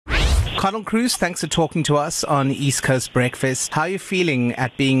Connell Cruz, thanks for talking to us on East Coast Breakfast. How are you feeling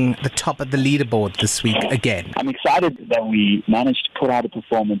at being the top of the leaderboard this week again? I'm excited that we managed to put out a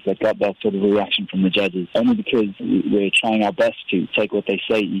performance that got that sort of reaction from the judges, only because we're trying our best to take what they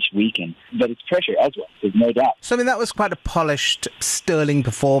say each weekend. But it's pressure as well, there's no doubt. So, that was quite a polished, sterling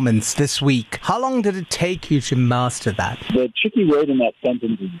performance this week. How long did it take you to master that? The tricky word in that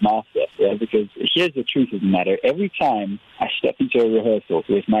sentence is master, because here's the truth of the matter. Every time I step into a rehearsal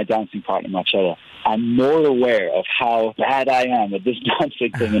with my dancing partner, Marcella, I'm more aware of how bad I am at this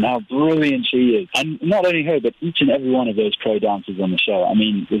dancing thing and how brilliant she is. And not only her, but each and every one of those pro dancers on the show. I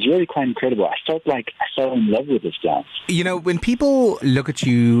mean, it was really quite incredible. I felt like I fell in love with this dance. When people look at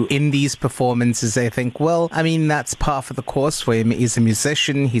you in these performances, they think, well, that's par for the course for him. He's a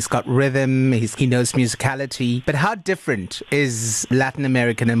musician, he's got rhythm, he knows musicality. But how different is Latin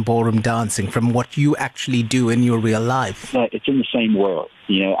American and ballroom dancing from what you actually do in your real life? It's in the same world.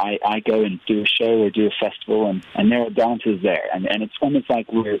 I go and do a show or do a festival, and there are dancers there, and it's almost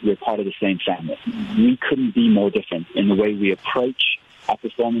like we're part of the same family. We couldn't be more different in the way we approach our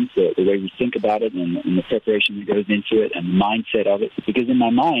performance, the way we think about it, and the preparation that goes into it, and the mindset of it. Because in my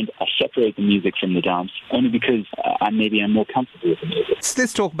mind, I separate the music from the dance, only because I'm more comfortable with the music.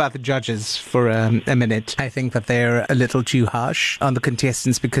 Let's talk about the judges for a minute. I think that they're a little too harsh on the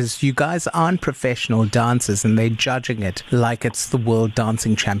contestants because you guys aren't professional dancers and they're judging it like it's the World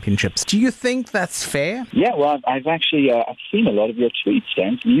Dancing Championships. Do you think that's fair? Yeah, well, I've actually I've seen a lot of your tweets,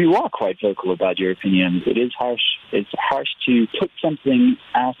 Dan. You are quite vocal about your opinions. It is harsh. It's harsh to put something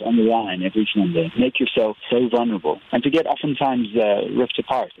out on the line every Sunday, make yourself so vulnerable, and to get oftentimes ripped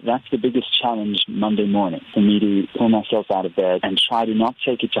apart. That's the biggest challenge Monday morning, for me to pull myself out of bed and try to not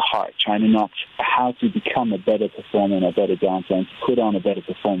take it to heart, trying to not how to become a better performer and a better dancer and to put on a better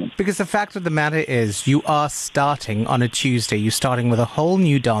performance. Because the fact of the matter is, you are starting on a Tuesday, you're starting with a whole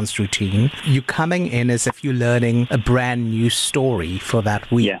new dance routine, you're coming in as if you're learning a brand new story for that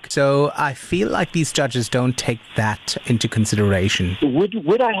week. Yeah. So I feel like these judges don't take that into consideration.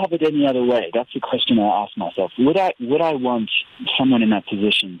 Would I have it any other way? That's the question I ask myself. Would I want someone in that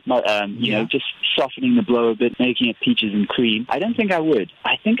position, just softening the blow a bit, making it peaches and cream? I don't think I would.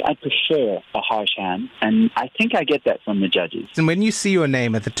 I think I prefer a harsh hand, and I think I get that from the judges. And when you see your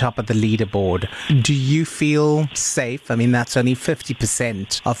name at the top of the leaderboard, do you feel safe? That's only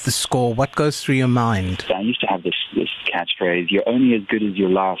 50% of the score. What goes through your mind? I used to have this catchphrase, you're only as good as your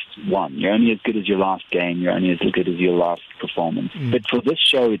last one. You're only as good as your last game. You're only as good as your last performance. But for this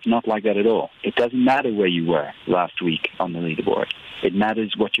show, it's not like that at all. It doesn't matter where you were last week on the leaderboard. It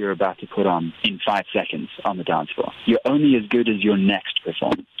matters what you're about to put on in 5 seconds on the dance floor. You're only as good as your next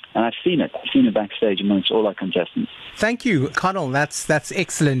performance. And I've seen it. I've seen it backstage amongst all our contestants. Thank you, Connell. That's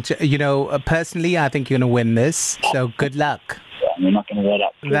excellent. Personally, I think you're going to win this. So good luck. We're not going to let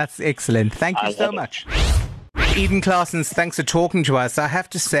up. That's excellent. Thank you so much. Eden Claessens, thanks for talking to us. I have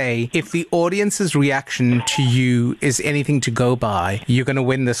to say, if the audience's reaction to you is anything to go by, you're going to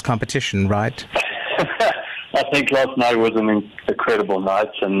win this competition, right? I think last night was an incredible night,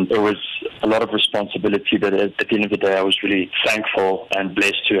 and it was a lot of responsibility, but at the end of the day, I was really thankful and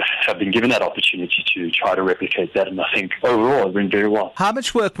blessed to have been given that opportunity to try to replicate that, and I think overall it went very well. How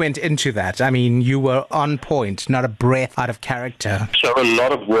much work went into that? You were on point, not a breath out of character. So a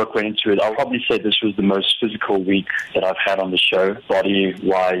lot of work went into it. I'll probably say this was the most physical week that I've had on the show.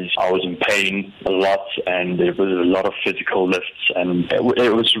 Body-wise, I was in pain a lot, and there was a lot of physical lifts, and it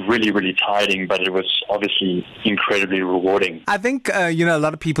was really, really tiring, but it was obviously incredibly rewarding. I think, a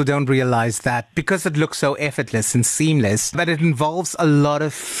lot of people don't realize that because it looks so effortless and seamless, but it involves a lot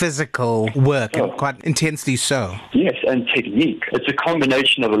of physical work, and quite intensely so. Yes, and technique. It's a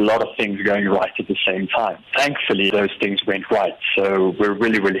combination of a lot of things going right at the same time. Thankfully, those things went right, so we're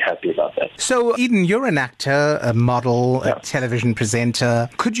really, really happy about that. So, Eden, you're an actor, a model, a television presenter.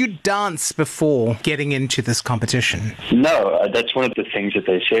 Could you dance before getting into this competition? No, that's one of the things that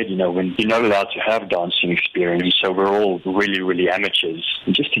they said, when you're not allowed to have dancing experience, so we're all really, really amateurs,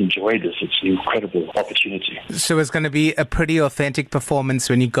 and just enjoy this. It's an incredible opportunity. So it's going to be a pretty authentic performance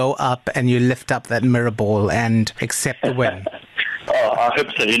when you go up and you lift up that mirror ball and accept the win. I hope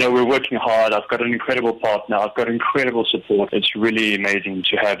so. We're working hard. I've got an incredible partner. I've got incredible support. It's really amazing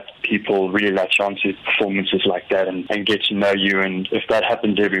to have people really latch onto performances like that and get to know you. And if that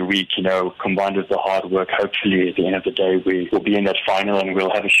happens every week, combined with the hard work, hopefully at the end of the day, we will be in that final and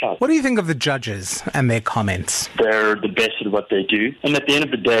we'll have a shot. What do you think of the judges and their comments? They're the best at what they do. And at the end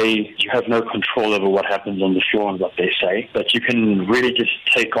of the day, you have no control over what happens on the floor and what they say. But you can really just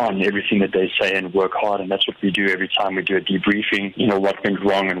take on everything that they say and work hard. And that's what we do every time we do a debriefing. hearing, what went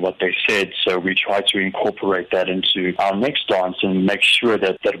wrong and what they said. So we try to incorporate that into our next dance and make sure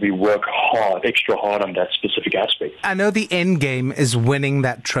that we work hard, extra hard on that specific aspect. I know the end game is winning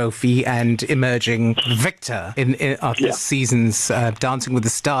that trophy and emerging victor of this season's Dancing with the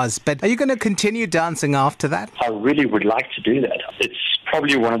Stars. But are you going to continue dancing after that? I really would like to do that. It's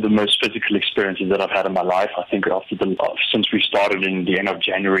probably one of the most physical experiences that I've had in my life. I think since we started in the end of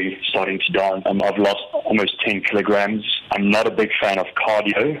January starting to dance, I've lost almost 10 kilograms. I'm not a big fan of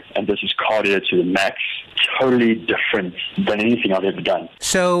cardio, and this is cardio to the max. Totally different than anything I've ever done.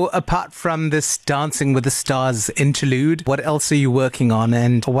 So apart from this Dancing with the Stars interlude, what else are you working on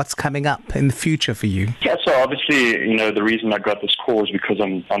and what's coming up in the future for you? Yeah, so obviously, the reason I got this call is because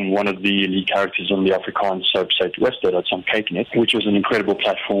I'm one of the lead characters on the Afrikaans soap Zuidwester that's on Cakenet, which was an incredible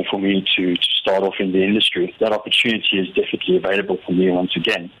platform for me to start off in the industry. That opportunity is definitely available for me once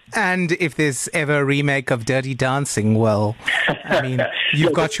again. And if there's ever a remake of Dirty Dancing, well, I mean,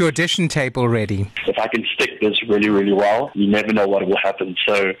 you've got your audition tape already. If I can stick this really, really well, you never know what will happen.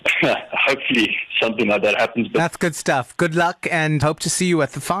 So hopefully something like that happens. But that's good stuff. Good luck and hope to see you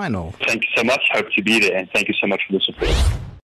at the final. Thank you so much. Hope to be there. And thank you so much for the support.